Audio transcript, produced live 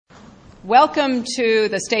Welcome to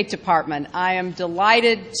the State Department. I am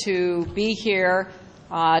delighted to be here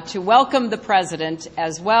to welcome the President,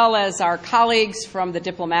 as well as our colleagues from the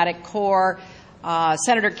Diplomatic Corps,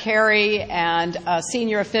 Senator Kerry, and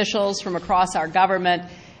senior officials from across our government,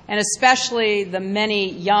 and especially the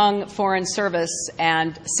many young Foreign Service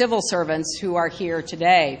and civil servants who are here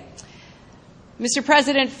today. Mr.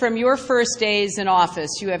 President, from your first days in office,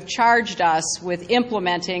 you have charged us with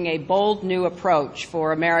implementing a bold new approach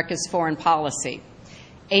for America's foreign policy,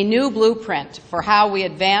 a new blueprint for how we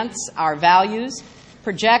advance our values,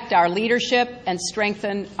 project our leadership, and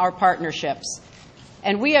strengthen our partnerships.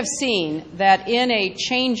 And we have seen that in a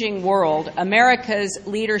changing world, America's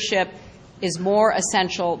leadership is more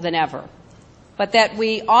essential than ever, but that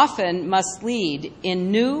we often must lead in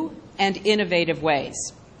new and innovative ways.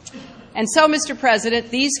 And so, Mr. President,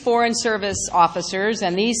 these Foreign Service officers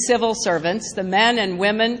and these civil servants, the men and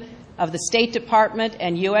women of the State Department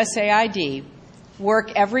and USAID,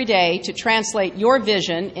 work every day to translate your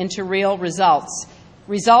vision into real results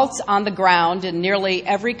on the ground in nearly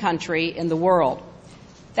every country in the world.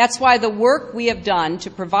 That's why the work we have done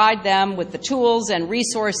to provide them with the tools and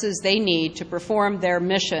resources they need to perform their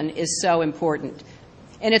mission is so important.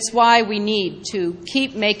 And it's why we need to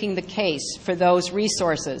keep making the case for those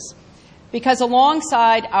resources. Because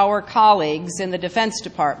alongside our colleagues in the Defense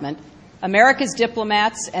Department, America's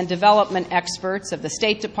diplomats and development experts of the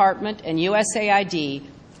State Department and USAID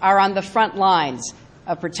are on the front lines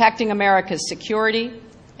of protecting America's security,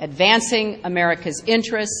 advancing America's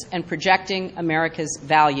interests, and projecting America's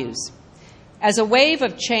values. As a wave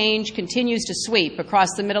of change continues to sweep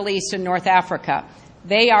across the Middle East and North Africa,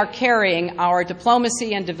 they are carrying our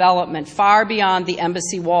diplomacy and development far beyond the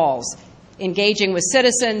embassy walls, engaging with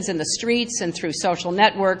citizens in the streets and through social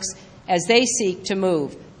networks as they seek to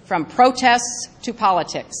move from protests to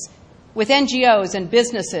politics, with NGOs and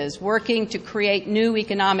businesses working to create new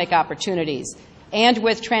economic opportunities, and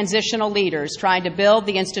with transitional leaders trying to build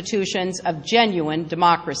the institutions of genuine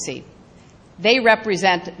democracy. They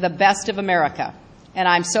represent the best of America, and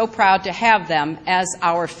I'm so proud to have them as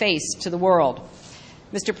our face to the world.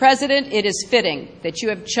 Mr. President, it is fitting that you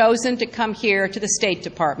have chosen to come here to the State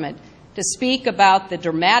Department to speak about the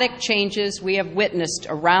dramatic changes we have witnessed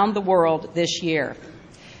around the world this year.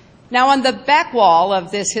 Now, on the back wall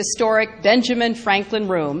of this historic Benjamin Franklin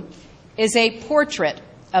room is a portrait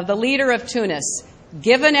of the leader of Tunis,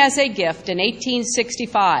 given as a gift in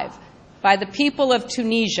 1865 by the people of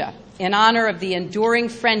Tunisia in honor of the enduring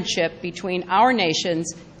friendship between our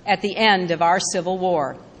nations at the end of our civil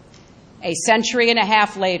war. A century and a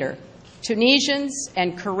half later, Tunisians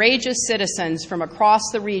and courageous citizens from across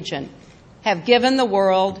the region have given the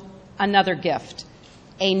world another gift,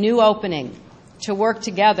 a new opening to work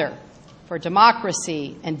together for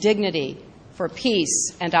democracy and dignity, for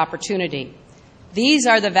peace and opportunity. These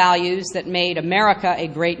are the values that made America a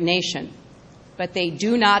great nation, but they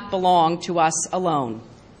do not belong to us alone.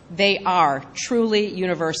 They are truly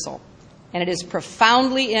universal, and it is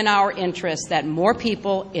profoundly in our interest that more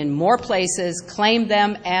people in more places claim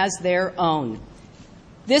them as their own.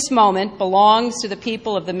 This moment belongs to the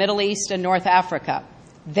people of the Middle East and North Africa.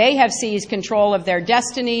 They have seized control of their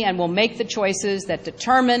destiny and will make the choices that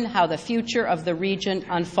determine how the future of the region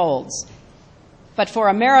unfolds. But for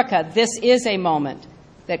America, this is a moment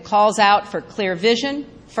that calls out for clear vision,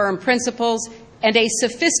 firm principles, and a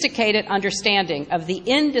sophisticated understanding of the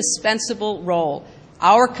indispensable role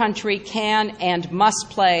our country can and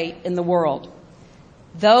must play in the world.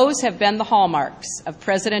 Those have been the hallmarks of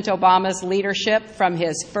President Obama's leadership from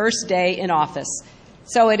his first day in office.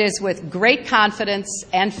 So it is with great confidence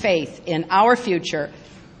and faith in our future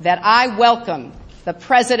that I welcome the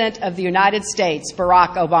President of the United States,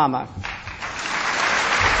 Barack Obama.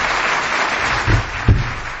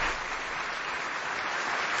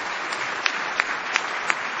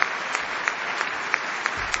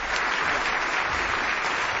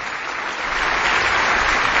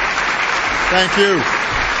 Thank you.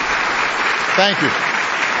 Thank you.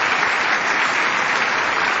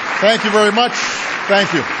 Thank you very much.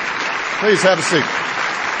 Thank you. Please have a seat.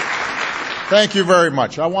 Thank you very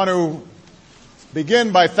much. I want to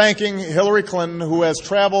begin by thanking Hillary Clinton, who has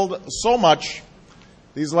traveled so much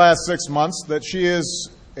these last 6 months that she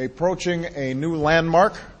is approaching a new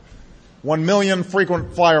landmark, 1 million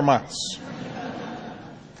frequent flyer miles.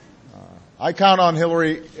 I count on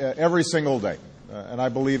Hillary every single day, and I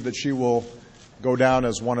believe that she will go down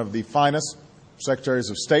as one of the finest secretaries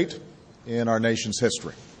of state in our nation's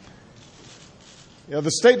history. The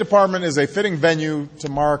State Department is a fitting venue to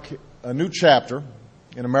mark a new chapter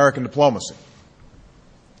in American diplomacy.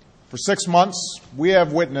 For 6 months, we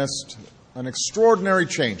have witnessed an extraordinary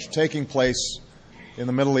change taking place in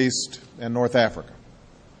the Middle East and North Africa.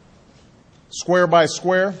 Square by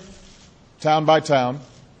square, town by town,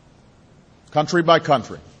 country by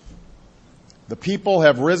country, the people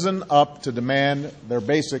have risen up to demand their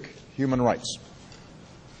basic human rights.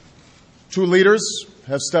 Two leaders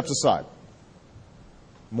have stepped aside.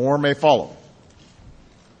 More may follow.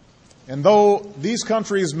 And though these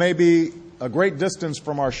countries may be a great distance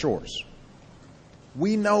from our shores,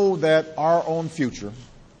 we know that our own future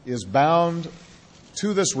is bound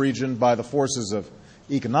to this region by the forces of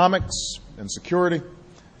economics and security,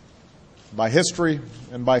 by history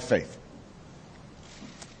and by faith.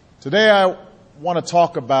 Today I want to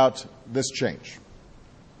talk about this change,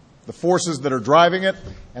 the forces that are driving it,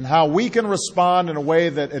 and how we can respond in a way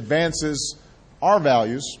that advances our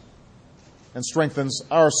values and strengthens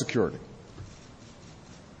our security.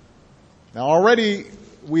 Now, already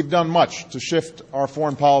we've done much to shift our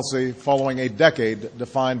foreign policy following a decade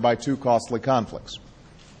defined by two costly conflicts.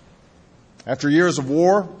 After years of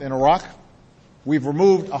war in Iraq, we've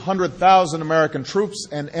removed 100,000 American troops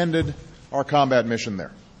and ended our combat mission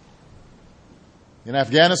there. In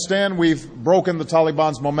Afghanistan, we've broken the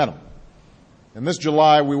Taliban's momentum. And this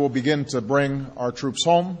July, we will begin to bring our troops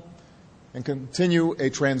home and continue a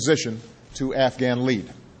transition to Afghan lead.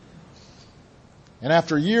 And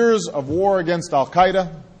after years of war against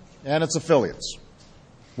al-Qaeda and its affiliates,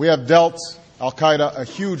 we have dealt al-Qaeda a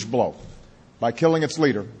huge blow by killing its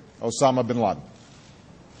leader, Osama bin Laden.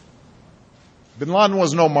 Bin Laden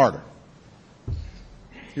was no martyr.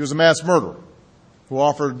 He was a mass murderer who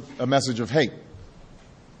offered a message of hate,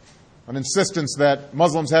 an insistence that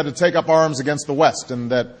Muslims had to take up arms against the West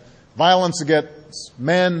and that violence against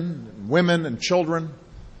men, women, and children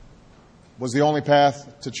was the only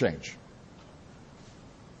path to change.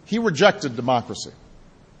 He rejected democracy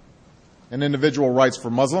and individual rights for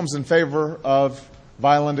Muslims in favor of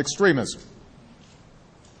violent extremism.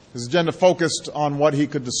 His agenda focused on what he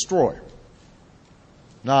could destroy,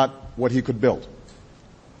 not what he could build.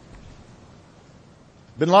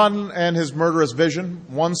 Bin Laden and his murderous vision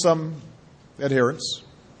won some adherents.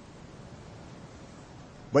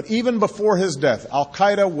 But even before his death,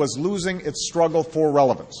 al-Qaeda was losing its struggle for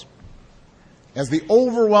relevance, as the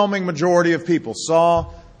overwhelming majority of people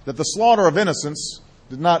saw that the slaughter of innocents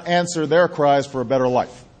did not answer their cries for a better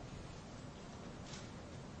life.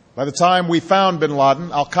 By the time we found bin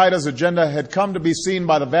Laden, al-Qaeda's agenda had come to be seen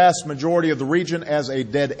by the vast majority of the region as a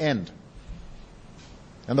dead end.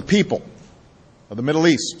 And the people of the Middle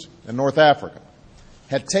East and North Africa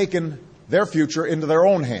had taken their future into their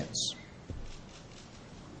own hands.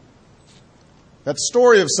 That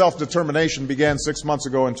story of self-determination began 6 months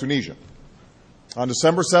ago in Tunisia. On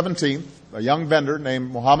December 17th, a young vendor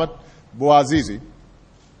named Mohamed Bouazizi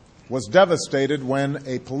was devastated when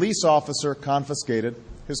a police officer confiscated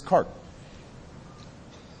his cart.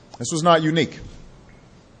 This was not unique.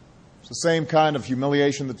 It's the same kind of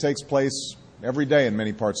humiliation that takes place every day in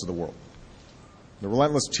many parts of the world. The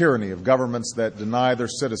relentless tyranny of governments that deny their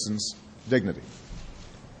citizens dignity.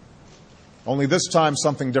 Only this time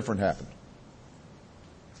something different happened.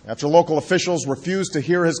 After local officials refused to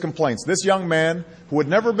hear his complaints, this young man, who had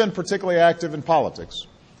never been particularly active in politics,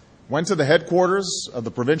 went to the headquarters of the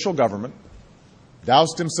provincial government,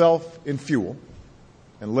 doused himself in fuel,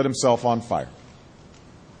 and lit himself on fire.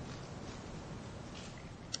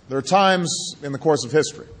 There are times in the course of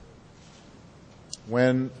history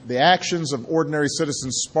when the actions of ordinary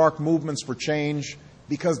citizens spark movements for change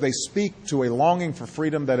because they speak to a longing for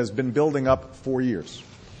freedom that has been building up for years.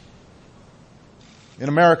 In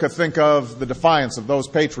America, think of the defiance of those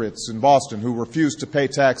patriots in Boston who refused to pay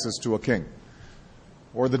taxes to a king,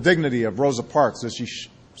 or the dignity of Rosa Parks as she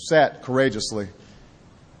sat courageously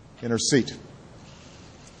in her seat.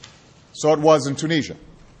 So it was in Tunisia,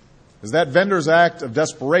 as that vendor's act of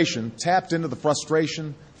desperation tapped into the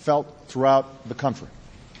frustration felt throughout the country.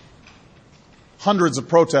 Hundreds of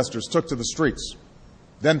protesters took to the streets,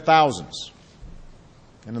 then thousands.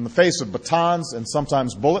 And in the face of batons and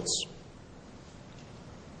sometimes bullets,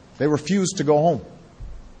 they refused to go home,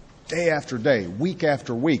 day after day, week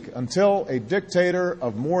after week, until a dictator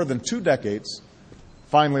of more than 2 decades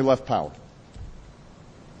finally left power.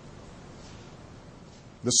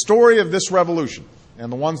 The story of this revolution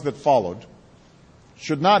and the ones that followed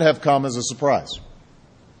should not have come as a surprise.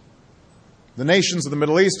 The nations of the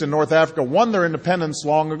Middle East and North Africa won their independence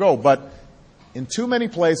long ago, but in too many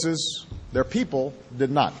places, their people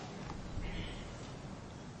did not.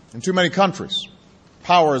 In too many countries,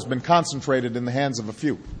 power has been concentrated in the hands of a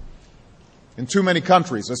few. In too many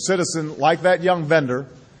countries, a citizen like that young vendor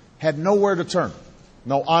had nowhere to turn,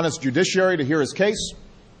 no honest judiciary to hear his case,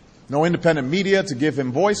 no independent media to give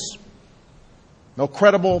him voice, no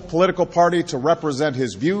credible political party to represent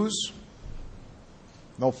his views,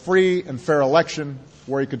 no free and fair election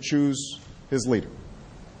where he could choose his leader.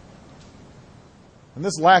 And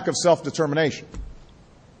this lack of self-determination,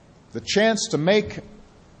 the chance to make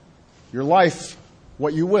your life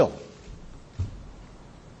what you will,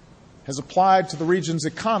 has applied to the region's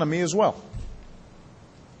economy as well.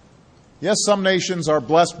 Yes, some nations are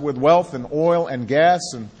blessed with wealth in oil and gas,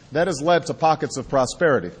 and that has led to pockets of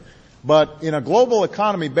prosperity. But in a global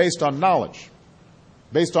economy based on knowledge,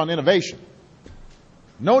 based on innovation,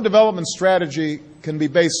 no development strategy can be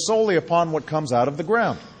based solely upon what comes out of the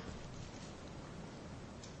ground.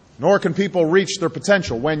 Nor can people reach their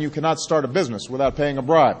potential when you cannot start a business without paying a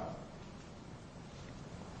bribe.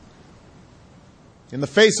 In the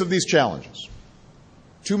face of these challenges,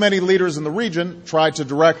 too many leaders in the region tried to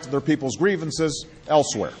direct their people's grievances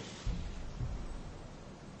elsewhere.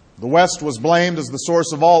 The West was blamed as the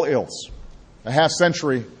source of all ills, a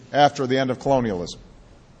half-century after the end of colonialism.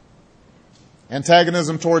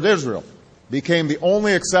 Antagonism toward Israel became the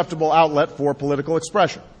only acceptable outlet for political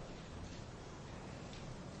expression.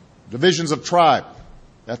 Divisions of tribe,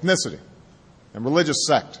 ethnicity, and religious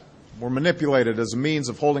sect were manipulated as a means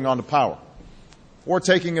of holding on to power or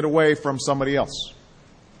taking it away from somebody else.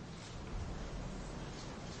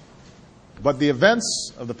 But the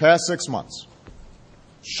events of the past 6 months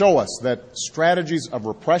show us that strategies of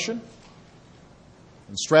repression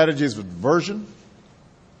and strategies of diversion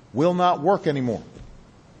will not work anymore.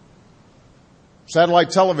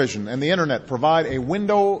 Satellite television and the internet provide a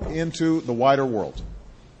window into the wider world.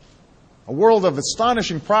 A world of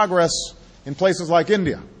astonishing progress in places like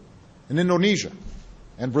India and Indonesia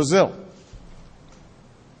and Brazil.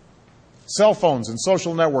 Cell phones and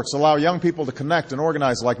social networks allow young people to connect and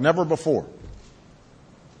organize like never before.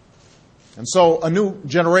 And so a new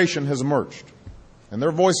generation has emerged, and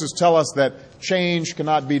their voices tell us that change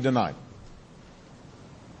cannot be denied.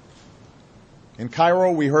 In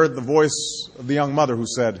Cairo, we heard the voice of the young mother who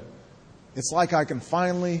said, "It's like I can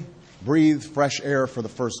finally breathe fresh air for the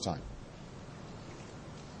first time."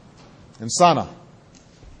 In Sana'a,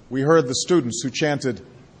 we heard the students who chanted,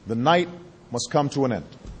 "The night must come to an end."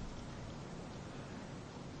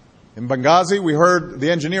 In Benghazi, we heard the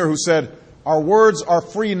engineer who said, "Our words are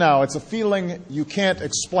free now. It's a feeling you can't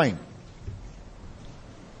explain."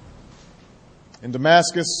 In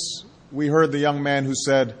Damascus, we heard the young man who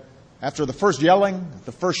said, "After the first yelling,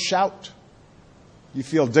 the first shout, you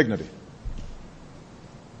feel dignity."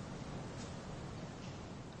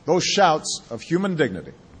 Those shouts of human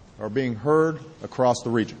dignity are being heard across the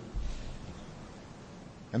region.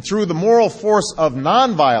 And through the moral force of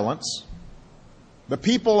nonviolence, the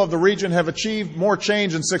people of the region have achieved more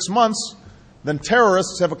change in 6 months than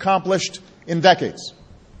terrorists have accomplished in decades.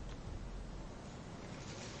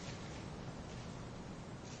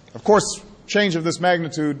 Of course, change of this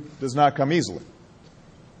magnitude does not come easily.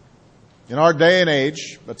 In our day and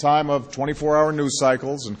age, a time of 24-hour news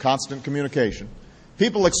cycles and constant communication,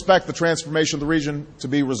 people expect the transformation of the region to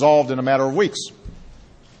be resolved in a matter of weeks.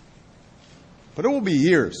 But it will be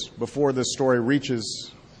years before this story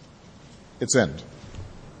reaches its end.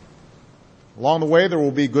 Along the way, there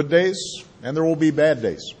will be good days and there will be bad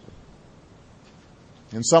days.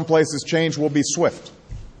 In some places, change will be swift.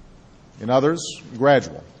 In others,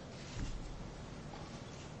 gradual.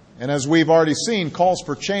 And as we've already seen, calls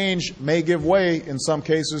for change may give way, in some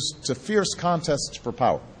cases, to fierce contests for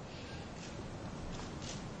power.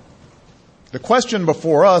 The question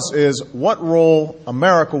before us is what role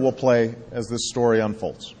America will play as this story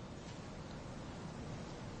unfolds.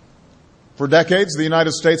 For decades, the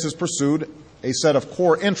United States has pursued a set of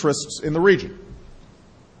core interests in the region: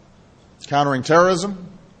 countering terrorism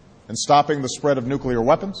and stopping the spread of nuclear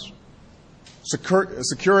weapons,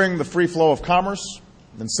 securing the free flow of commerce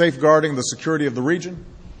and safeguarding the security of the region,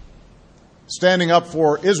 standing up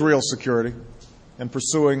for Israel's security, and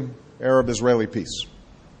pursuing Arab-Israeli peace.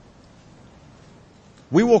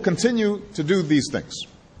 We will continue to do these things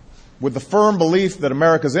with the firm belief that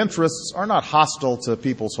America's interests are not hostile to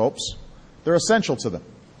people's hopes. They're essential to them.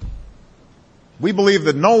 We believe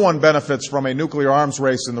that no one benefits from a nuclear arms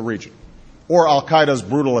race in the region or al-Qaeda's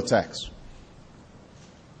brutal attacks.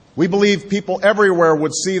 We believe people everywhere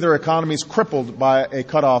would see their economies crippled by a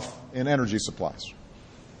cutoff in energy supplies.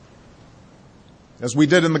 As we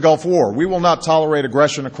did in the Gulf War, we will not tolerate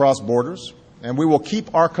aggression across borders, and we will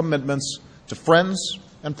keep our commitments to friends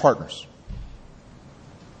and partners.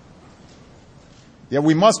 Yet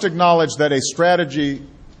we must acknowledge that a strategy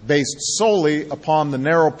based solely upon the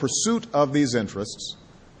narrow pursuit of these interests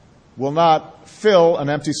will not fill an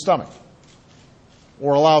empty stomach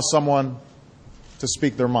or allow someone to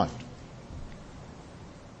speak their mind.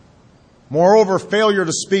 Moreover, failure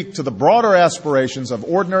to speak to the broader aspirations of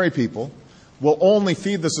ordinary people will only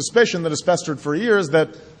feed the suspicion that has festered for years that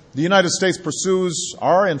the United States pursues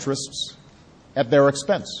our interests at their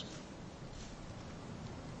expense.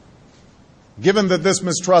 Given that this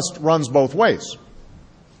mistrust runs both ways,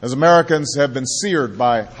 as Americans have been seared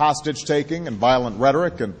by hostage-taking and violent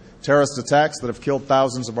rhetoric and terrorist attacks that have killed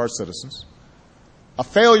thousands of our citizens, a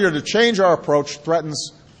failure to change our approach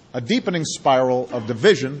threatens a deepening spiral of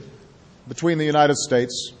division between the United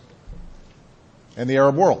States and the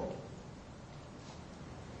Arab world.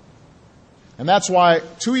 And that's why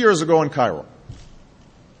 2 years ago in Cairo,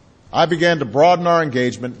 I began to broaden our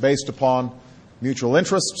engagement based upon mutual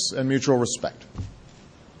interests and mutual respect.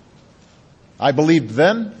 I believed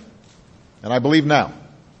then, and I believe now,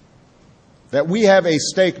 that we have a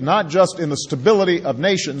stake not just in the stability of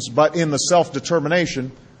nations, but in the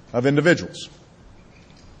self-determination of individuals.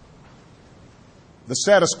 The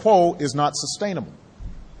status quo is not sustainable.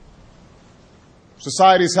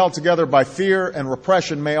 Societies held together by fear and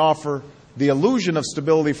repression may offer the illusion of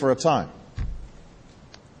stability for a time,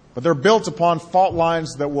 but they're built upon fault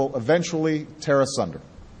lines that will eventually tear asunder.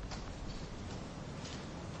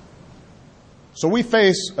 So we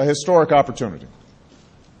face a historic opportunity.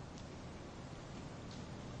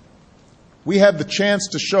 We have the chance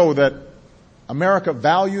to show that America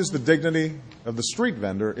values the dignity of the street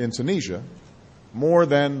vendor in Tunisia more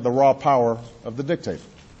than the raw power of the dictator.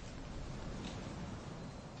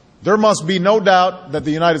 There must be no doubt that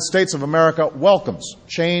the United States of America welcomes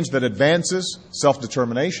change that advances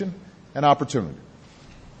self-determination and opportunity.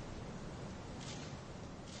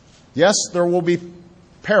 Yes, there will be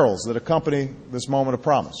perils that accompany this moment of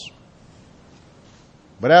promise.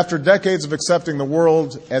 But after decades of accepting the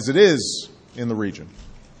world as it is in the region,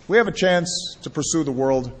 we have a chance to pursue the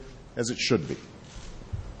world as it should be.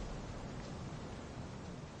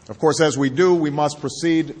 Of course, as we do, we must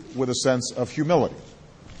proceed with a sense of humility.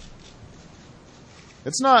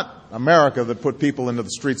 It's not America that put people into the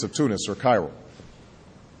streets of Tunis or Cairo.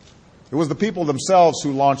 It was the people themselves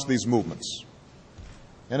who launched these movements.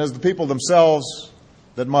 And it's the people themselves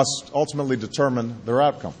that must ultimately determine their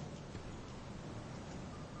outcome.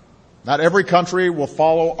 Not every country will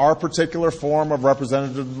follow our particular form of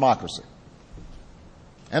representative democracy.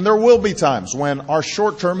 And there will be times when our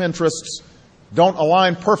short-term interests don't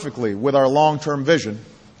align perfectly with our long-term vision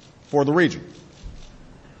for the region.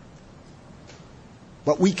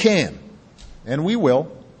 But we can, and we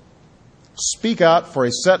will, speak out for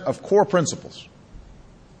a set of core principles,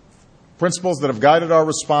 principles that have guided our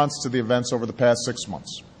response to the events over the past 6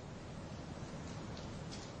 months.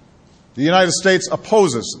 The United States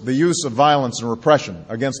opposes the use of violence and repression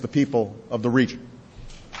against the people of the region.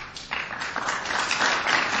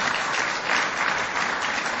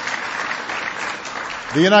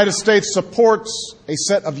 The United States supports a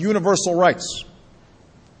set of universal rights.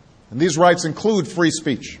 And these rights include free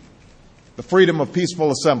speech, the freedom of peaceful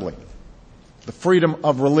assembly, the freedom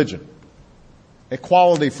of religion,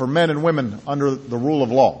 equality for men and women under the rule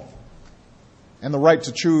of law, and the right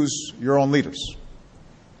to choose your own leaders,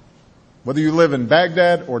 whether you live in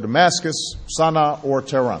Baghdad or Damascus, Sana'a or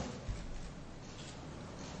Tehran.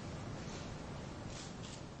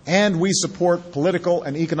 And we support political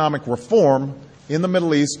and economic reform in the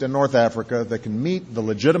Middle East and North Africa that can meet the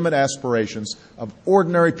legitimate aspirations of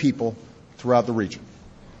ordinary people throughout the region.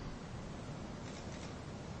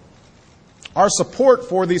 Our support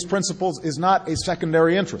for these principles is not a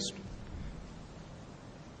secondary interest.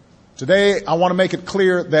 Today, I want to make it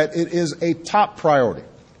clear that it is a top priority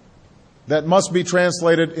that must be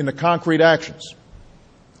translated into concrete actions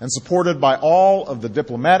and supported by all of the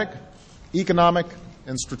diplomatic, economic,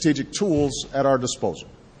 and strategic tools at our disposal.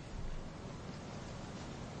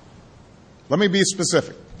 Let me be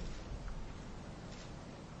specific.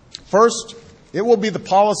 First, it will be the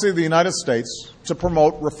policy of the United States to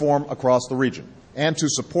promote reform across the region and to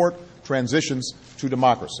support transitions to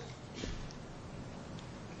democracy.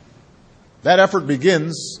 That effort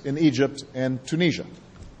begins in Egypt and Tunisia,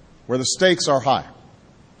 where the stakes are high,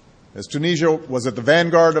 as Tunisia was at the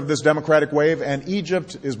vanguard of this democratic wave, and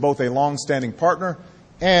Egypt is both a long-standing partner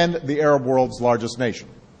and the Arab world's largest nation.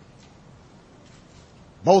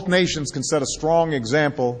 Both nations can set a strong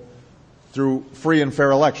example through free and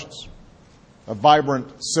fair elections, a vibrant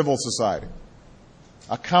civil society,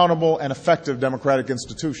 accountable and effective democratic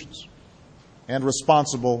institutions, and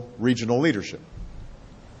responsible regional leadership.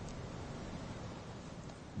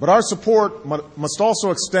 But our support must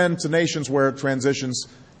also extend to nations where transitions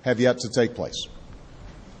have yet to take place.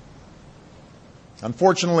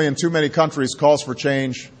 Unfortunately, in too many countries, calls for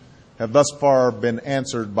change have thus far been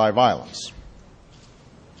answered by violence.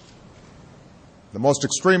 The most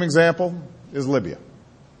extreme example is Libya,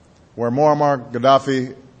 where Muammar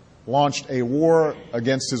Gaddafi launched a war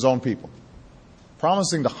against his own people,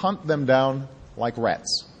 promising to hunt them down like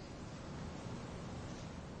rats.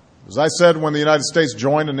 As I said when the United States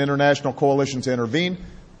joined an international coalition to intervene,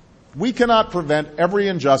 we cannot prevent every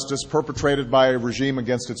injustice perpetrated by a regime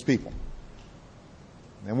against its people.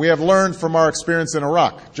 And we have learned from our experience in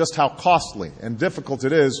Iraq just how costly and difficult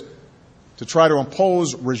it is to try to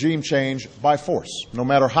impose regime change by force, no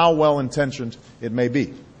matter how well-intentioned it may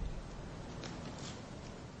be.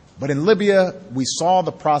 But in Libya, we saw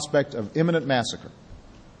the prospect of imminent massacre.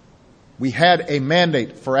 We had a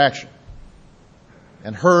mandate for action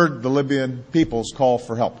and heard the Libyan people's call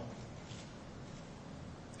for help.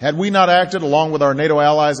 Had we not acted along with our NATO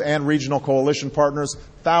allies and regional coalition partners,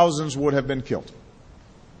 thousands would have been killed.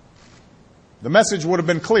 The message would have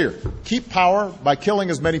been clear: keep power by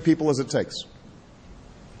killing as many people as it takes.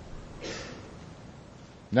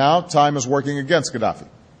 Now, time is working against Gaddafi.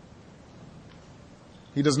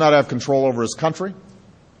 He does not have control over his country.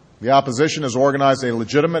 The opposition has organized a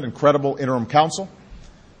legitimate and credible interim council.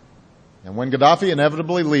 And when Gaddafi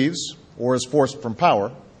inevitably leaves or is forced from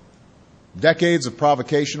power, decades of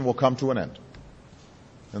provocation will come to an end,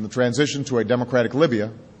 and the transition to a democratic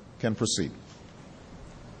Libya can proceed.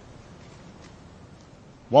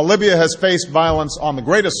 While Libya has faced violence on the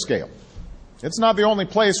greatest scale, it's not the only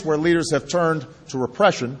place where leaders have turned to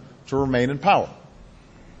repression to remain in power.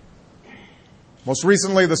 Most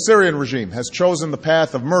recently, the Syrian regime has chosen the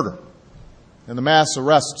path of murder and the mass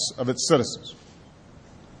arrests of its citizens.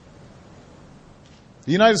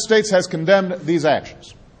 The United States has condemned these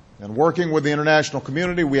actions, and working with the international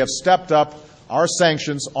community, we have stepped up our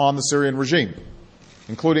sanctions on the Syrian regime,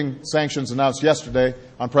 including sanctions announced yesterday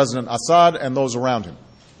on President Assad and those around him.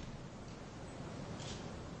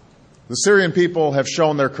 The Syrian people have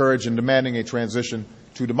shown their courage in demanding a transition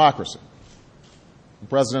to democracy. And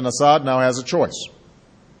President Assad now has a choice.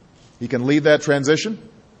 He can lead that transition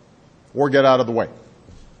or get out of the way.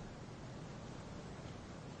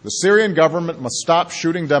 The Syrian government must stop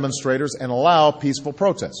shooting demonstrators and allow peaceful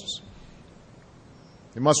protests.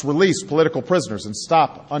 It must release political prisoners and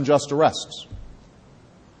stop unjust arrests.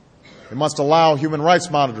 It must allow human rights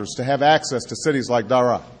monitors to have access to cities like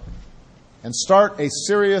Daraa, and start a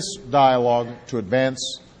serious dialogue to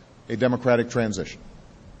advance a democratic transition.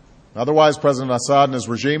 Otherwise, President Assad and his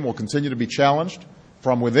regime will continue to be challenged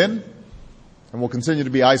from within and will continue to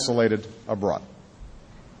be isolated abroad.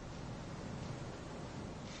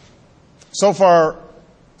 So far,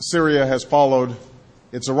 Syria has followed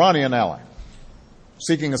its Iranian ally,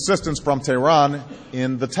 seeking assistance from Tehran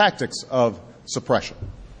in the tactics of suppression.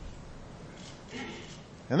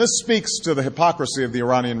 And this speaks to the hypocrisy of the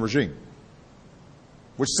Iranian regime,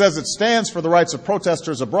 which says it stands for the rights of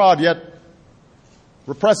protesters abroad, yet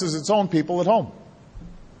represses its own people at home.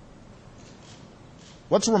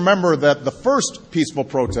 Let's remember that the first peaceful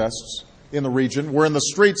protests in the region were in the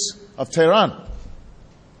streets of Tehran,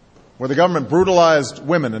 where the government brutalized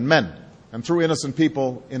women and men and threw innocent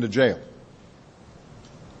people into jail.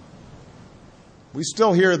 We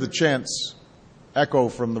still hear the chants echo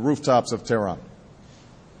from the rooftops of Tehran.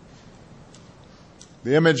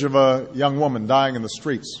 The image of a young woman dying in the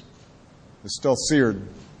streets is still seared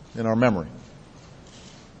in our memory.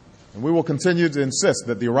 And we will continue to insist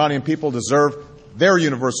that the Iranian people deserve their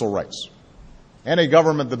universal rights and a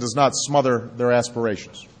government that does not smother their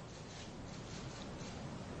aspirations.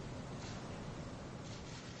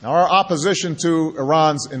 Now, our opposition to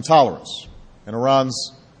Iran's intolerance and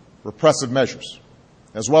Iran's repressive measures,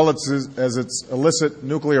 as well as its illicit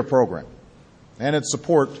nuclear program and its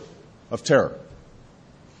support of terror,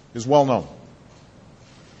 is well known.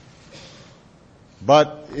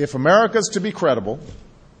 But if America is to be credible,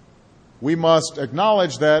 we must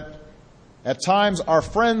acknowledge that at times our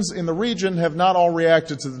friends in the region have not all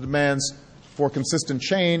reacted to the demands for consistent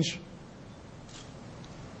change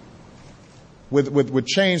with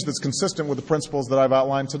change that's consistent with the principles that I've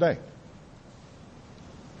outlined today.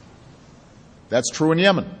 That's true in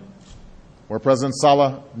Yemen, where President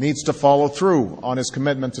Saleh needs to follow through on his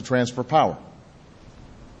commitment to transfer power.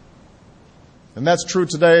 And that's true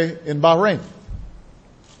today in Bahrain.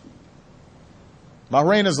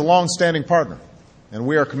 Bahrain is a long-standing partner, and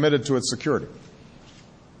we are committed to its security.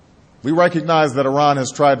 We recognize that Iran has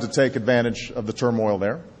tried to take advantage of the turmoil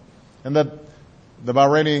there, and that the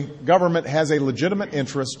Bahraini government has a legitimate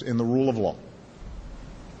interest in the rule of law.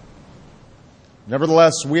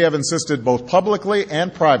 Nevertheless, we have insisted both publicly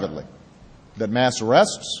and privately that mass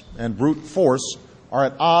arrests and brute force are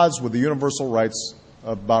at odds with the universal rights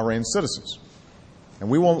of Bahrain's citizens.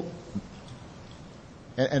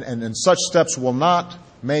 And such steps will not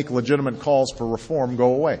make legitimate calls for reform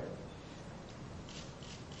go away.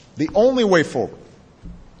 The only way forward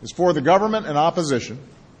is for the government and opposition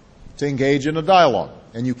to engage in a dialogue.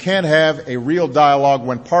 And you can't have a real dialogue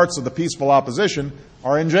when parts of the peaceful opposition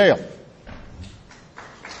are in jail.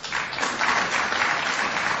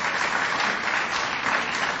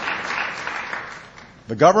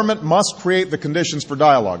 The government must create the conditions for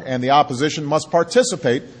dialogue, and the opposition must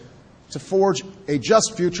participate to forge a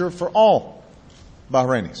just future for all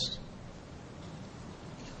Bahrainis.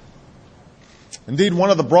 Indeed, one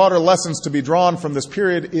of the broader lessons to be drawn from this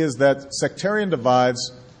period is that sectarian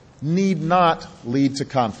divides need not lead to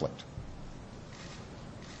conflict.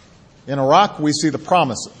 In Iraq, we see the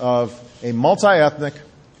promise of a multi-ethnic,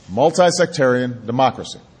 multi-sectarian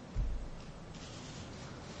democracy.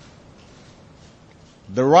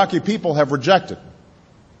 The Iraqi people have rejected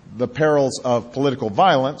the perils of political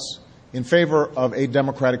violence in favor of a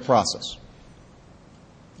democratic process,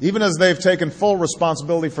 even as they've taken full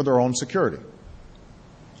responsibility for their own security.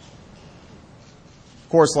 Of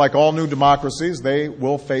course, like all new democracies, they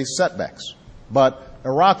will face setbacks. But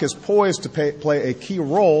Iraq is poised to play a key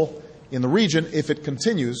role in the region if it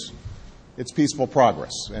continues its peaceful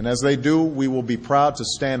progress. And as they do, we will be proud to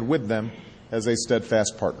stand with them as a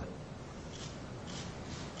steadfast partner.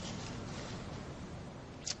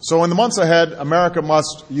 So in the months ahead, America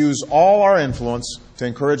must use all our influence to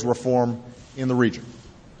encourage reform in the region.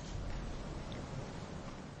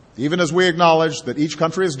 Even as we acknowledge that each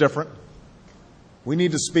country is different, we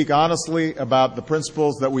need to speak honestly about the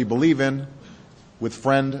principles that we believe in with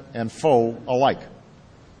friend and foe alike.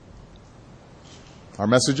 Our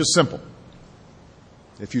message is simple.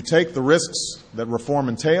 If you take the risks that reform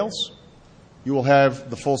entails, you will have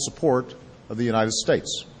the full support of the United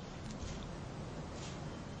States.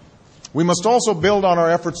 We must also build on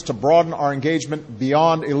our efforts to broaden our engagement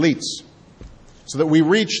beyond elites so that we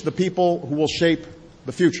reach the people who will shape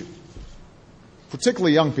the future,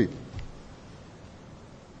 particularly young people.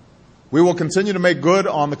 We will continue to make good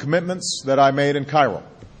on the commitments that I made in Cairo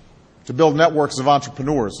to build networks of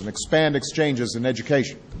entrepreneurs and expand exchanges in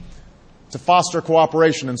education, to foster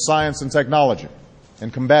cooperation in science and technology,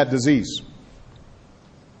 and combat disease.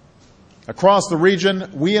 Across the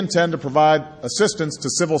region, we intend to provide assistance to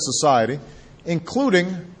civil society,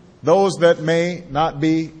 including those that may not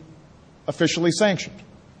be officially sanctioned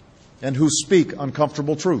and who speak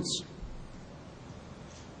uncomfortable truths.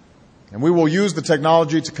 And we will use the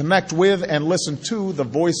technology to connect with and listen to the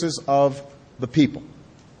voices of the people.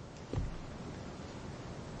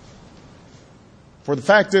 For the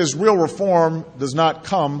fact is, real reform does not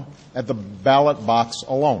come at the ballot box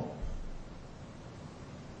alone.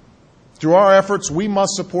 Through our efforts, we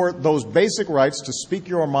must support those basic rights to speak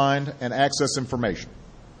your mind and access information.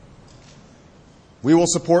 We will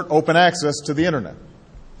support open access to the Internet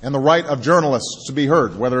and the right of journalists to be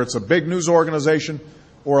heard, whether it's a big news organization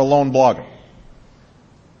or a lone blogger.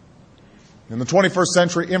 In the 21st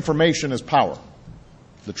century, information is power.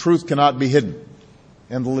 The truth cannot be hidden,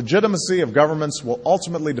 and the legitimacy of governments will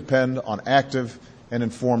ultimately depend on active and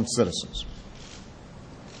informed citizens.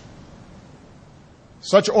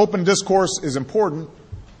 Such open discourse is important,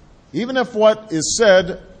 even if what is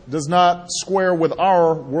said does not square with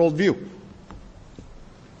our worldview.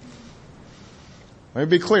 Let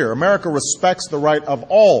me be clear. America respects the right of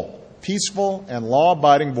all peaceful and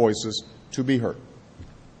law-abiding voices to be heard,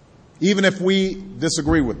 even if we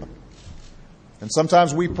disagree with them. And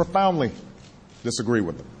sometimes we profoundly disagree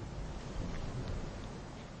with them.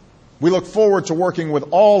 We look forward to working with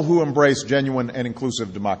all who embrace genuine and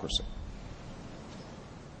inclusive democracy.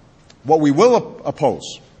 What we will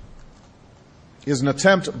oppose is an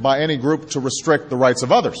attempt by any group to restrict the rights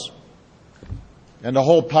of others and to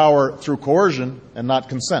hold power through coercion and not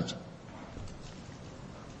consent.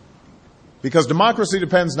 Because democracy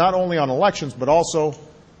depends not only on elections, but also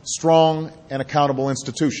strong and accountable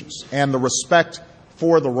institutions and the respect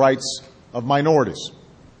for the rights of minorities.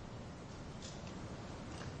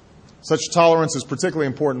 Such tolerance is particularly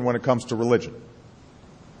important when it comes to religion.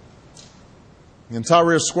 In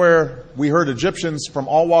Tahrir Square, we heard Egyptians from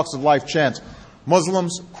all walks of life chant,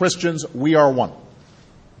 "Muslims, Christians, we are one."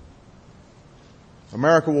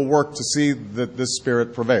 America will work to see that this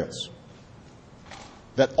spirit prevails,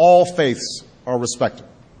 that all faiths are respected,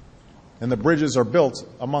 and that bridges are built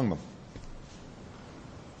among them.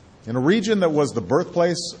 In a region that was the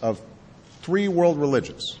birthplace of 3 world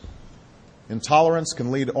religions, intolerance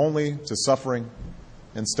can lead only to suffering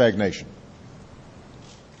and stagnation.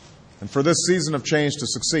 And for this season of change to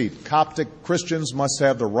succeed, Coptic Christians must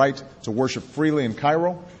have the right to worship freely in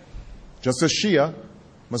Cairo, just as Shia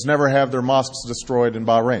must never have their mosques destroyed in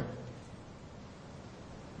Bahrain.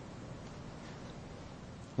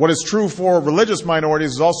 What is true for religious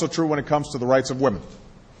minorities is also true when it comes to the rights of women.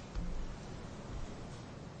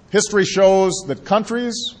 History shows that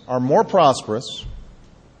countries are more prosperous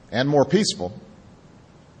and more peaceful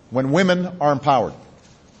when women are empowered.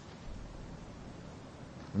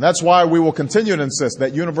 And that's why we will continue to insist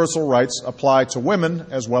that universal rights apply to women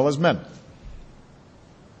as well as men.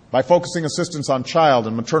 By focusing assistance on child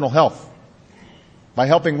and maternal health, by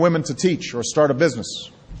helping women to teach or start a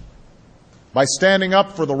business, by standing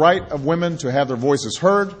up for the right of women to have their voices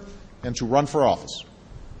heard and to run for office.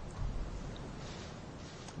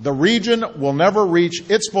 The region will never reach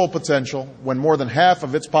its full potential when more than half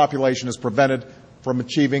of its population is prevented from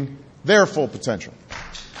achieving their full potential.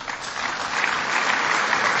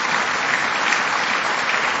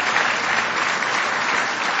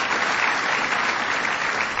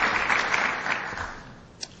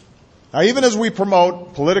 Now, even as we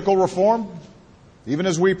promote political reform, even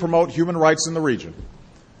as we promote human rights in the region,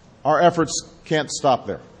 our efforts can't stop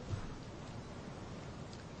there.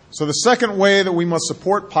 So the second way that we must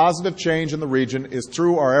support positive change in the region is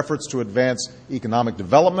through our efforts to advance economic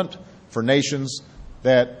development for nations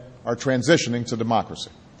that are transitioning to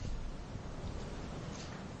democracy.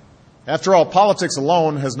 After all, politics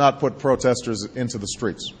alone has not put protesters into the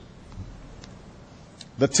streets.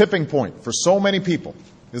 The tipping point for so many people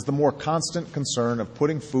is the more constant concern of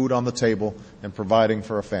putting food on the table and providing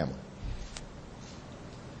for a family.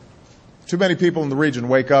 Too many people in the region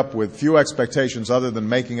wake up with few expectations other than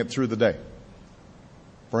making it through the day,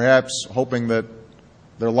 perhaps hoping that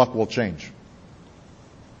their luck will change.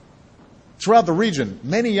 Throughout the region,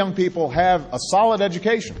 many young people have a solid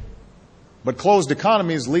education, but closed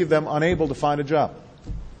economies leave them unable to find a job.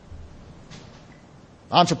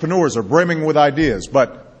 Entrepreneurs are brimming with ideas,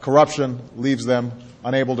 but corruption leaves them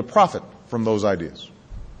unable to profit from those ideas.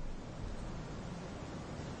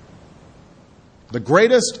 The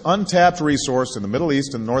greatest untapped resource in the Middle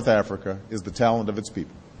East and North Africa is the talent of its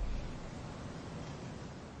people.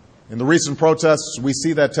 In the recent protests, we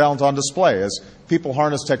see that talent on display as people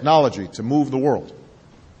harness technology to move the world.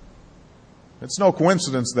 It's no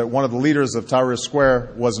coincidence that one of the leaders of Tahrir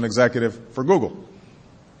Square was an executive for Google.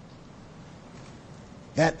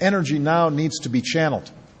 That energy now needs to be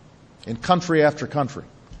channeled in country after country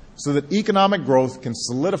so that economic growth can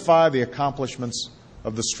solidify the accomplishments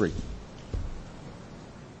of the street.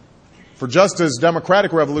 For just as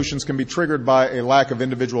democratic revolutions can be triggered by a lack of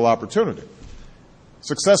individual opportunity,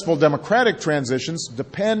 successful democratic transitions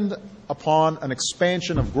depend upon an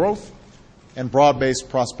expansion of growth and broad-based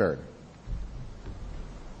prosperity.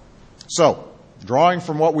 So, drawing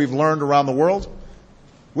from what we've learned around the world,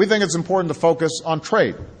 we think it's important to focus on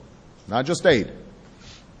trade, not just aid,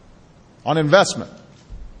 on investment,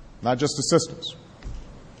 not just assistance.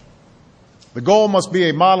 The goal must be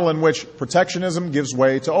a model in which protectionism gives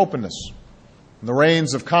way to openness, and the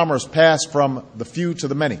reins of commerce pass from the few to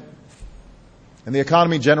the many, and the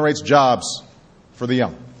economy generates jobs for the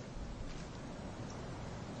young.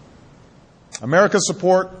 America's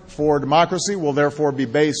support for democracy will therefore be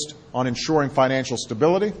based on ensuring financial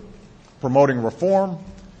stability, promoting reform,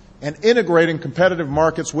 and integrating competitive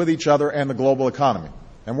markets with each other and the global economy.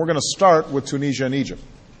 And we're going to start with Tunisia and Egypt.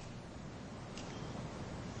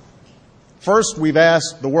 First, we've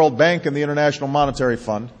asked the World Bank and the International Monetary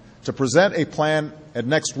Fund to present a plan at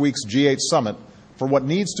next week's G8 summit for what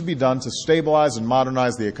needs to be done to stabilize and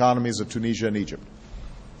modernize the economies of Tunisia and Egypt.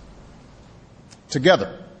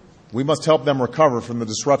 Together, we must help them recover from the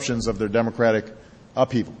disruptions of their democratic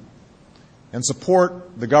upheaval and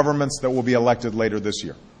support the governments that will be elected later this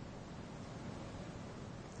year.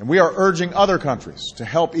 And we are urging other countries to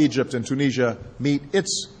help Egypt and Tunisia meet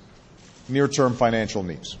its near-term financial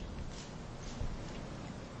needs.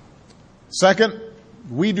 Second,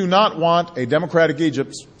 we do not want a democratic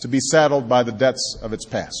Egypt to be saddled by the debts of its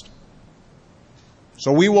past.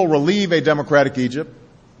 So we will relieve a democratic Egypt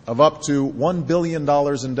of up to $1 billion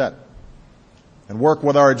in debt and work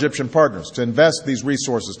with our Egyptian partners to invest these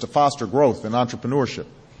resources to foster growth and entrepreneurship.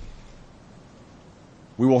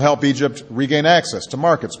 We will help Egypt regain access to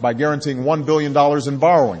markets by guaranteeing $1 billion in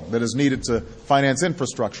borrowing that is needed to finance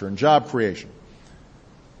infrastructure and job creation.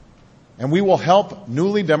 And we will help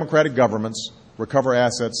newly democratic governments recover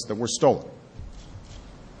assets that were stolen.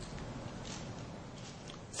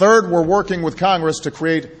 Third, we're working with Congress to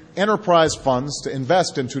create enterprise funds to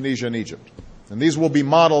invest in Tunisia and Egypt. And these will be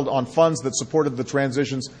modeled on funds that supported the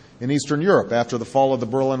transitions in Eastern Europe after the fall of the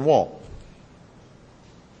Berlin Wall.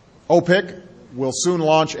 OPIC will soon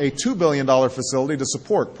launch a $2 billion facility to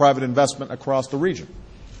support private investment across the region.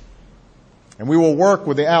 And we will work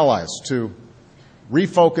with the allies to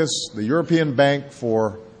refocus the European Bank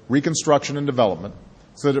for Reconstruction and Development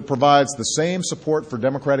so that it provides the same support for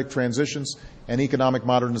democratic transitions and economic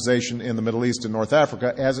modernization in the Middle East and North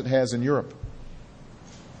Africa as it has in Europe.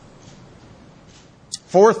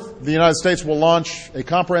 Fourth, the United States will launch a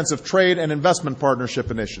comprehensive trade and investment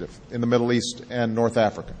partnership initiative in the Middle East and North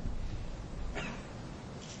Africa.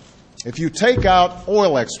 If you take out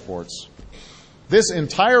oil exports, this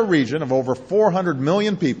entire region of over 400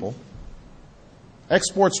 million people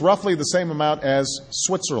exports roughly the same amount as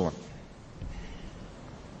Switzerland.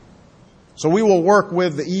 So we will work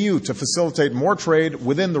with the EU to facilitate more trade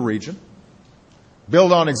within the region,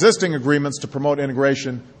 build on existing agreements to promote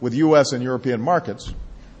integration with U.S. and European markets,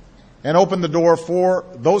 and open the door for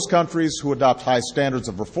those countries who adopt high standards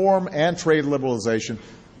of reform and trade liberalization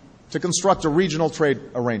to construct a regional trade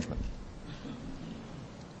arrangement.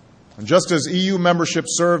 And just as EU membership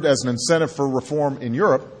served as an incentive for reform in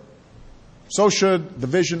Europe, so should the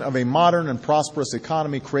vision of a modern and prosperous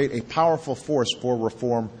economy create a powerful force for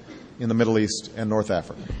reform in the Middle East and North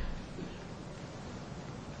Africa.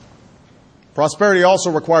 Prosperity also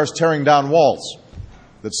requires tearing down walls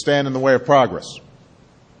that stand in the way of progress.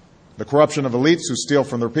 The corruption of elites who steal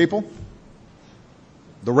from their people,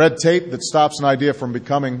 the red tape that stops an idea from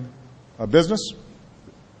becoming a business,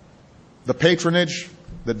 the patronage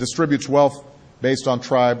that distributes wealth based on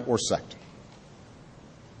tribe or sect.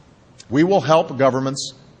 We will help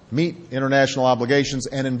governments meet international obligations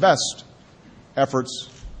and invest efforts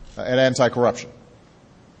at anti-corruption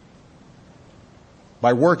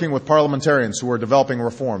by working with parliamentarians who are developing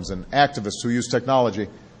reforms and activists who use technology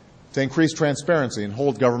to increase transparency and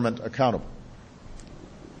hold government accountable.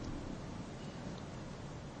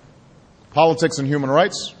 Politics and human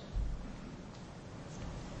rights,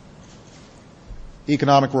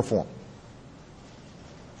 economic reform.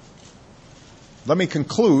 Let me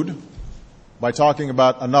conclude by talking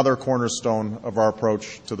about another cornerstone of our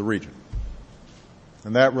approach to the region,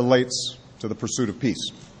 and that relates to the pursuit of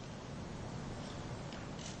peace.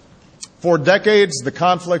 For decades, the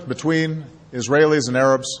conflict between Israelis and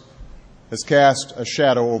Arabs has cast a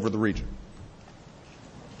shadow over the region.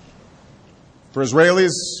 For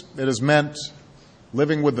Israelis, it has meant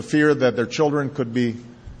living with the fear that their children could be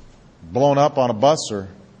blown up on a bus or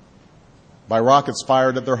by rockets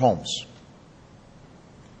fired at their homes,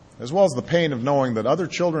 as well as the pain of knowing that other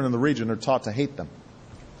children in the region are taught to hate them.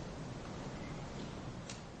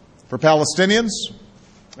 For Palestinians,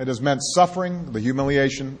 it has meant suffering the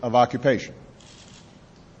humiliation of occupation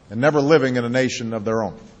and never living in a nation of their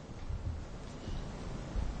own.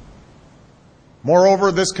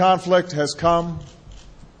 Moreover, this conflict has come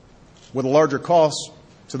with a larger cost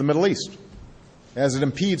to the Middle East, as it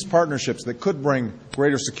impedes partnerships that could bring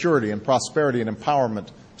greater security and prosperity and empowerment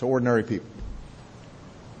to ordinary people.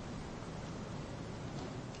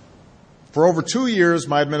 For over 2 years,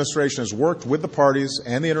 my administration has worked with the parties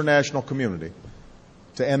and the international community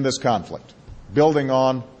to end this conflict, building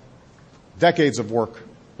on decades of work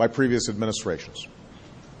by previous administrations.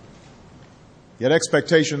 Yet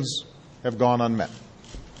expectations have gone unmet.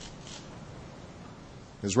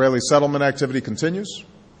 Israeli settlement activity continues.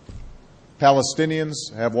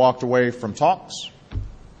 Palestinians have walked away from talks.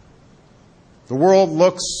 The world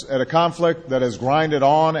looks at a conflict that has grinded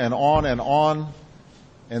on and on and on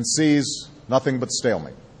and sees nothing but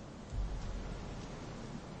stalemate.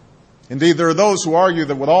 Indeed, there are those who argue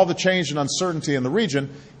that with all the change and uncertainty in the region,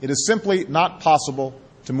 it is simply not possible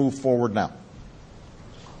to move forward now.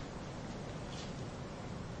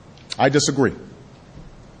 I disagree.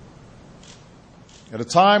 At a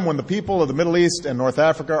time when the people of the Middle East and North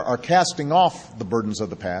Africa are casting off the burdens of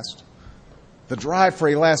the past, the drive for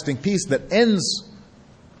a lasting peace that ends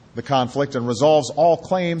the conflict and resolves all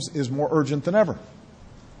claims is more urgent than ever.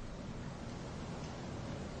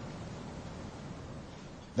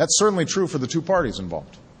 That's certainly true for the two parties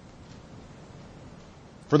involved.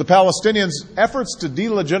 For the Palestinians, efforts to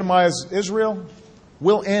delegitimize Israel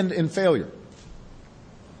will end in failure.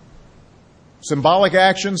 Symbolic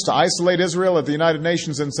actions to isolate Israel at the United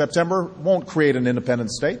Nations in September won't create an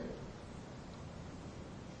independent state.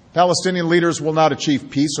 Palestinian leaders will not achieve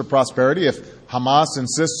peace or prosperity if Hamas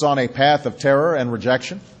insists on a path of terror and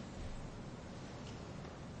rejection.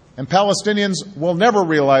 And Palestinians will never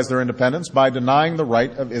realize their independence by denying the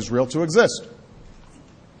right of Israel to exist.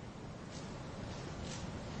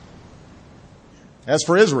 As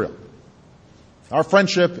for Israel, our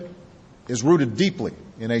friendship is rooted deeply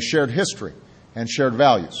in a shared history and shared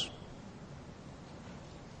values.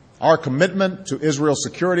 Our commitment to Israel's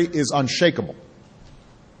security is unshakable,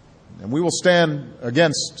 and we will stand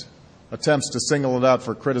against attempts to single it out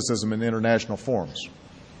for criticism in international forums.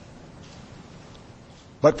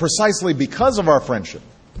 But precisely because of our friendship,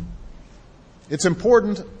 it's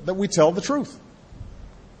important that we tell the truth.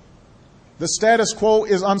 The status quo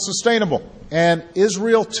is unsustainable, and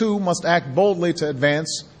Israel too must act boldly to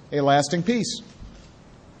advance a lasting peace.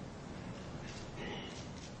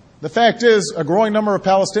 The fact is, a growing number of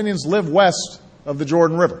Palestinians live west of the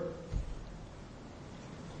Jordan River.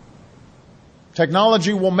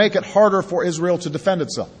 Technology will make it harder for Israel to defend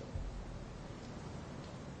itself.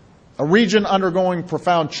 A region undergoing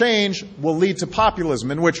profound change will lead to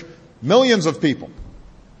populism in which millions of people,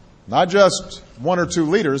 not just one or two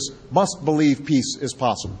leaders, must believe peace is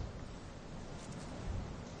possible.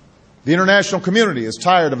 The international community is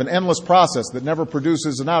tired of an endless process that never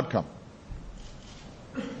produces an outcome.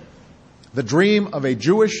 The dream of a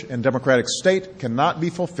Jewish and democratic state cannot be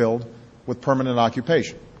fulfilled with permanent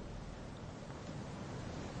occupation.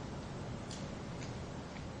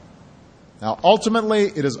 Now, ultimately,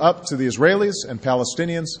 it is up to the Israelis and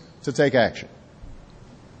Palestinians to take action.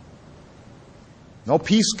 No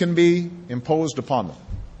peace can be imposed upon them,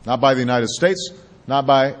 not by the United States, not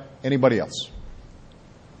by anybody else.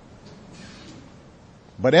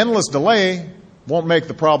 But endless delay won't make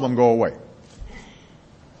the problem go away.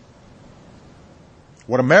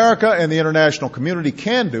 What America and the international community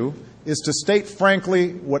can do is to state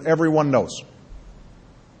frankly what everyone knows.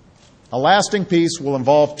 A lasting peace will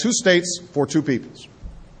involve two states for two peoples.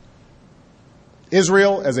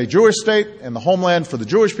 Israel as a Jewish state and the homeland for the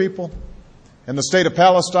Jewish people, and the state of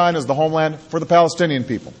Palestine as the homeland for the Palestinian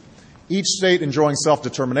people, each state enjoying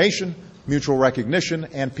self-determination, mutual recognition,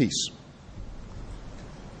 and peace.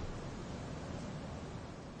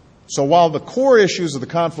 So while the core issues of the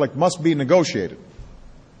conflict must be negotiated,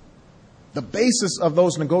 the basis of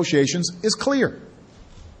those negotiations is clear: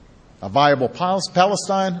 a viable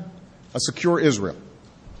Palestine, a secure Israel.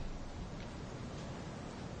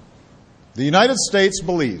 The United States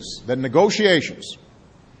believes that negotiations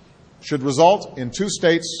should result in two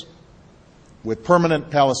states with permanent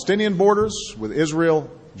Palestinian borders with Israel,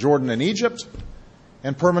 Jordan, and Egypt,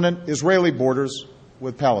 and permanent Israeli borders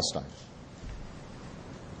with Palestine.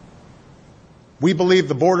 We believe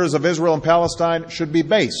the borders of Israel and Palestine should be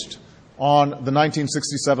based on the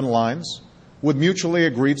 1967 lines with mutually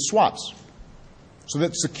agreed swaps, so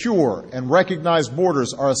that secure and recognized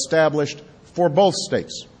borders are established for both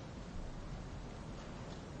states.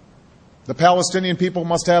 The Palestinian people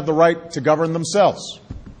must have the right to govern themselves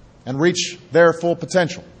and reach their full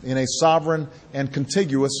potential in a sovereign and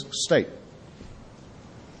contiguous state.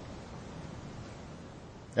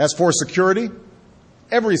 As for security,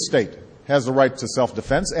 every state has the right to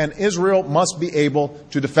self-defense, and Israel must be able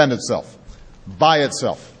to defend itself, by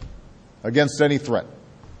itself, against any threat.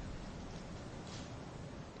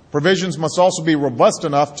 Provisions must also be robust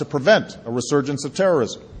enough to prevent a resurgence of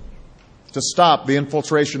terrorism, to stop the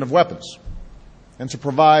infiltration of weapons, and to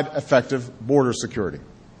provide effective border security.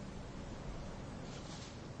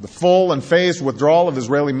 The full and phased withdrawal of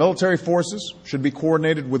Israeli military forces should be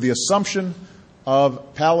coordinated with the assumption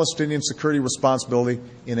of Palestinian security responsibility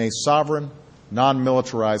in a sovereign,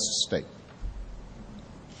 non-militarized state.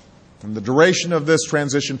 And the duration of this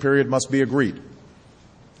transition period must be agreed,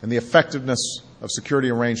 and the effectiveness of security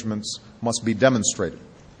arrangements must be demonstrated.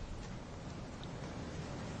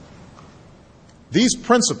 These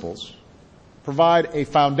principles provide a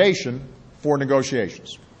foundation for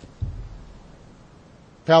negotiations.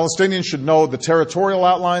 Palestinians should know the territorial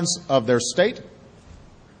outlines of their state.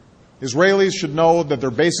 Israelis should know that their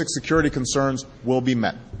basic security concerns will be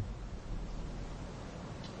met.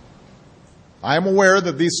 I am aware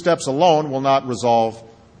that these steps alone will not resolve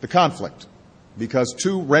the conflict, because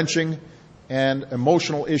two wrenching and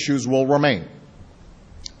emotional issues will remain: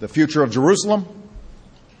 the future of Jerusalem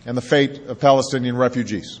and the fate of Palestinian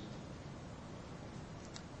refugees.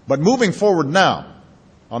 But moving forward now,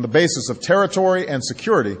 on the basis of territory and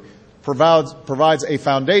security, provides a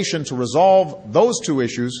foundation to resolve those two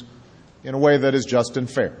issues in a way that is just and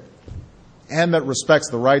fair, and that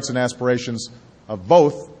respects the rights and aspirations of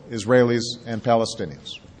both Israelis and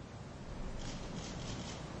Palestinians.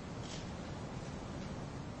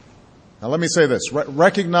 Now let me say this: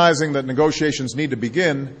 recognizing that negotiations need to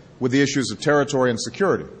begin with the issues of territory and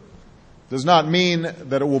security does not mean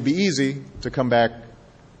that it will be easy to come back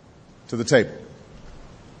to the table.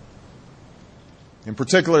 In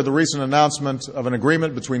particular, the recent announcement of an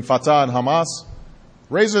agreement between Fatah and Hamas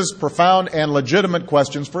raises profound and legitimate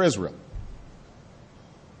questions for Israel.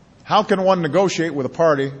 How can one negotiate with a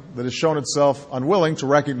party that has shown itself unwilling to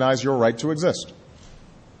recognize your right to exist?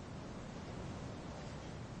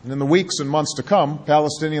 And in the weeks and months to come,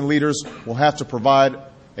 Palestinian leaders will have to provide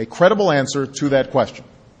a credible answer to that question.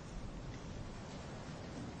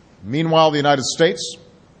 Meanwhile, the United States,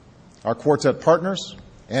 our Quartet partners,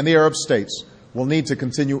 and the Arab states will need to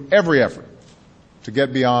continue every effort to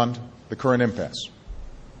get beyond the current impasse.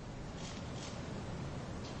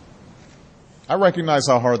 I recognize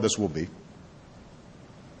how hard this will be.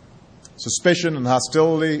 Suspicion and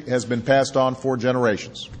hostility has been passed on for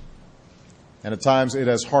generations, and at times it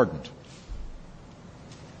has hardened.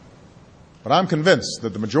 But I'm convinced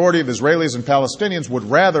that the majority of Israelis and Palestinians would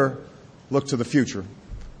rather look to the future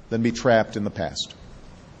than be trapped in the past.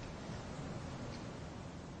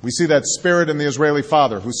 We see that spirit in the Israeli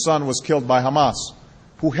father whose son was killed by Hamas,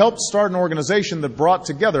 who helped start an organization that brought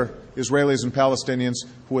together Israelis and Palestinians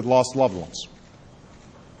who had lost loved ones.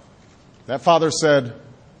 That father said,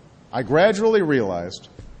 "I gradually realized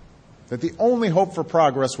that the only hope for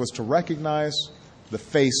progress was to recognize the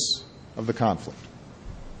face of the conflict."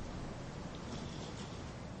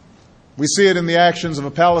 We see it in the actions of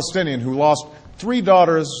a Palestinian who lost 3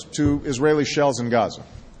 daughters to Israeli shells in Gaza.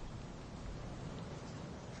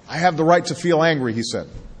 "I have the right to feel angry," he said.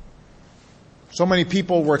 "So many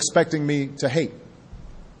people were expecting me to hate.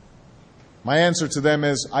 My answer to them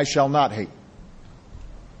is, I shall not hate.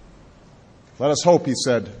 Let us hope," he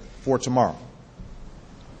said, "for tomorrow."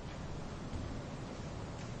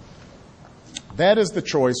 That is the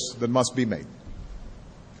choice that must be made.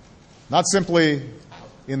 Not simply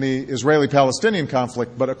in the Israeli-Palestinian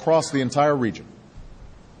conflict, but across the entire region.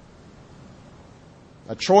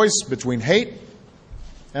 A choice between hate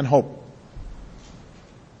and hope,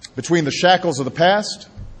 between the shackles of the past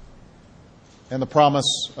and the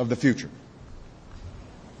promise of the future.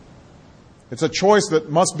 It's a choice that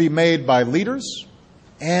must be made by leaders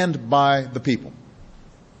and by the people.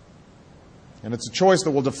 And it's a choice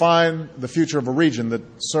that will define the future of a region that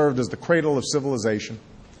served as the cradle of civilization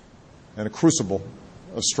and a crucible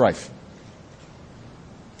of strife.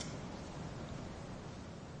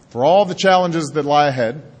 For all the challenges that lie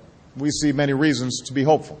ahead, we see many reasons to be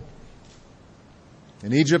hopeful.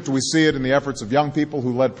 In Egypt, we see it in the efforts of young people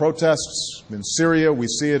who led protests. In Syria, we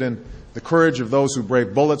see it in the courage of those who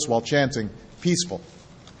braved bullets while chanting, "Peaceful,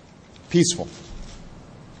 peaceful."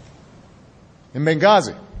 In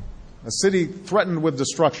Benghazi, a city threatened with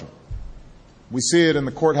destruction, we see it in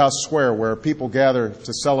the courthouse square where people gather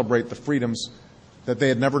to celebrate the freedoms that they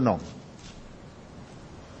had never known.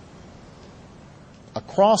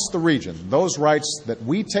 Across the region, those rights that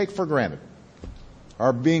we take for granted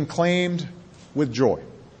are being claimed with joy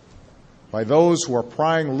by those who are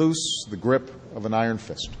prying loose the grip of an iron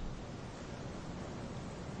fist.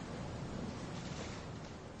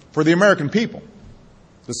 For the American people,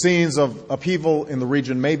 the scenes of upheaval in the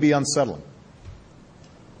region may be unsettling.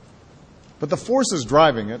 But the forces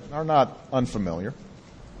driving it are not unfamiliar.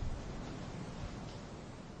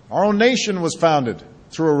 Our own nation was founded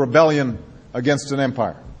through a rebellion against an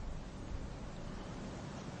empire.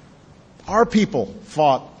 Our people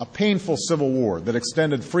fought a painful civil war that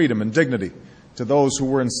extended freedom and dignity to those who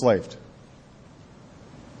were enslaved.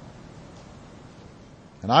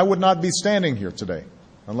 And I would not be standing here today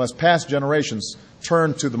unless past generations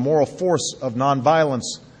turned to the moral force of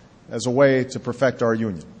nonviolence as a way to perfect our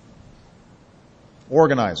union.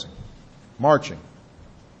 Organizing, marching,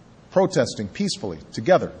 protesting peacefully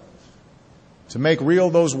together to make real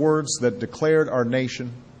those words that declared our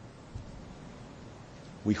nation.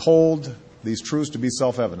 We hold these truths to be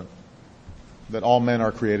self-evident, that all men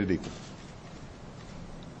are created equal.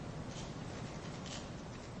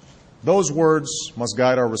 Those words must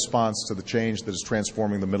guide our response to the change that is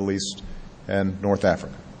transforming the Middle East and North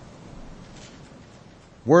Africa.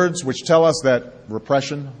 Words which tell us that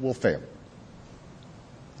repression will fail,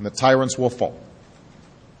 and that tyrants will fall,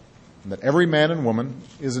 and that every man and woman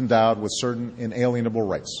is endowed with certain inalienable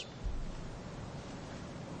rights.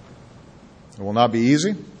 It will not be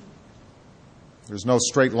easy. There's no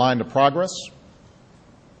straight line to progress,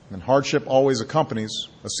 and hardship always accompanies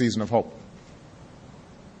a season of hope.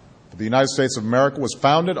 But the United States of America was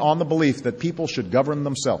founded on the belief that people should govern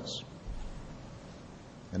themselves.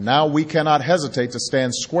 And now we cannot hesitate to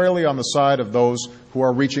stand squarely on the side of those who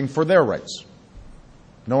are reaching for their rights,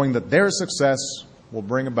 knowing that their success will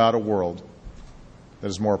bring about a world that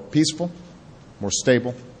is more peaceful, more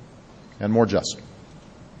stable, and more just.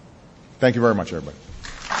 Thank you very much, everybody.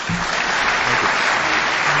 Thank you.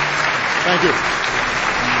 Thank you.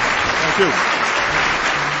 Thank you.